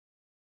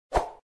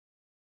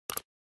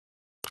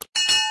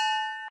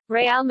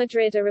Real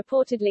Madrid are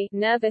reportedly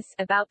nervous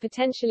about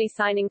potentially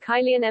signing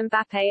Kylian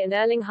Mbappe and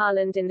Erling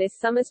Haaland in this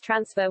summer's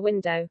transfer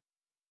window.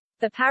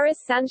 The Paris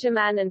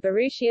Saint-Germain and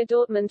Borussia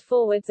Dortmund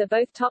forwards are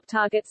both top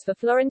targets for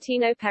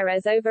Florentino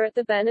Perez over at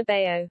the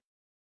Bernabeu.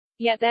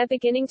 Yet they're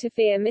beginning to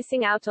fear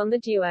missing out on the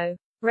duo.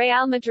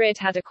 Real Madrid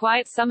had a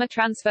quiet summer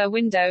transfer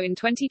window in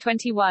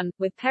 2021,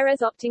 with Perez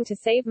opting to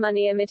save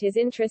money amid his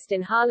interest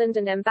in Haaland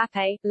and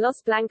Mbappe.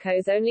 Los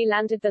Blancos only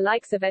landed the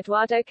likes of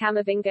Eduardo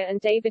Camavinga and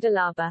David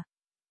Alaba.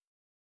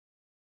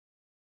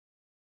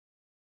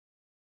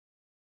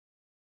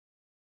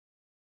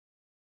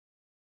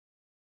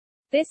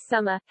 This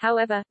summer,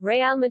 however,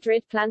 Real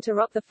Madrid plan to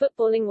rock the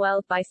footballing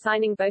world by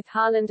signing both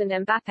Haaland and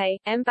Mbappe.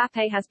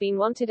 Mbappe has been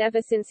wanted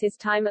ever since his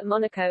time at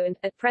Monaco and,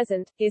 at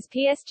present, his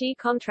PSG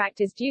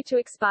contract is due to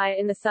expire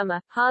in the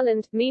summer.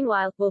 Haaland,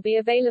 meanwhile, will be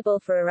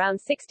available for around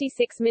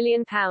 £66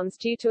 million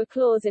due to a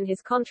clause in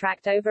his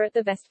contract over at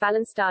the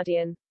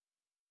Westfalenstadion.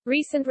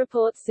 Recent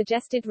reports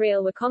suggested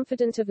Real were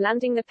confident of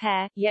landing the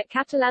pair, yet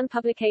Catalan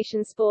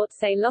publication Sport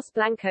say Los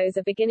Blancos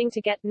are beginning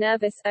to get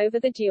nervous over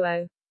the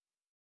duo.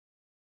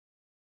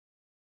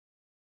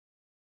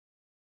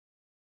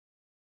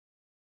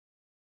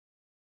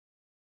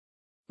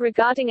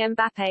 Regarding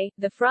Mbappe,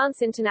 the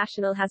France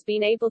international has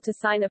been able to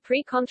sign a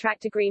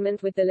pre-contract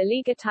agreement with the La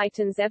Liga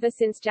Titans ever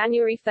since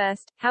January 1.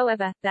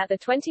 However, that the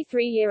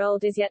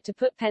 23-year-old is yet to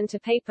put pen to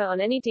paper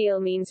on any deal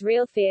means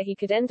Real fear he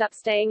could end up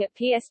staying at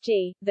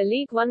PSG. The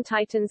Ligue 1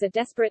 Titans are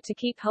desperate to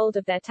keep hold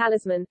of their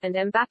talisman, and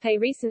Mbappe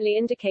recently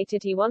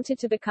indicated he wanted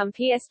to become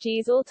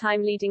PSG's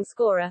all-time leading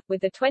scorer, with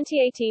the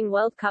 2018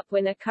 World Cup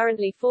winner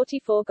currently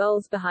 44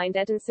 goals behind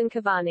Edinson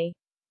Cavani.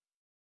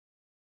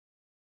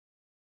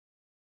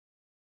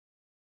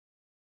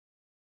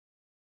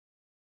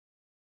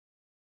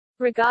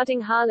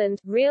 Regarding Haaland,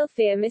 Real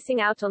fear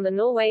missing out on the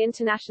Norway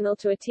international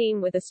to a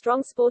team with a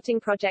strong sporting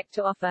project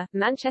to offer.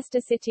 Manchester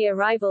City are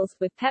rivals,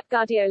 with Pep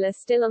Guardiola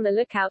still on the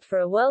lookout for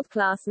a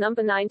world-class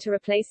number 9 to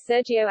replace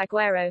Sergio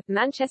Aguero.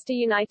 Manchester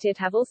United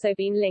have also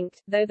been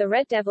linked, though the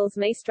Red Devils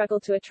may struggle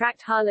to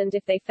attract Haaland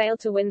if they fail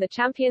to win the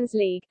Champions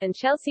League, and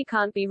Chelsea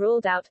can't be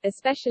ruled out,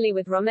 especially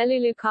with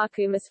Romelu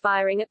Lukaku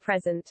misfiring at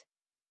present.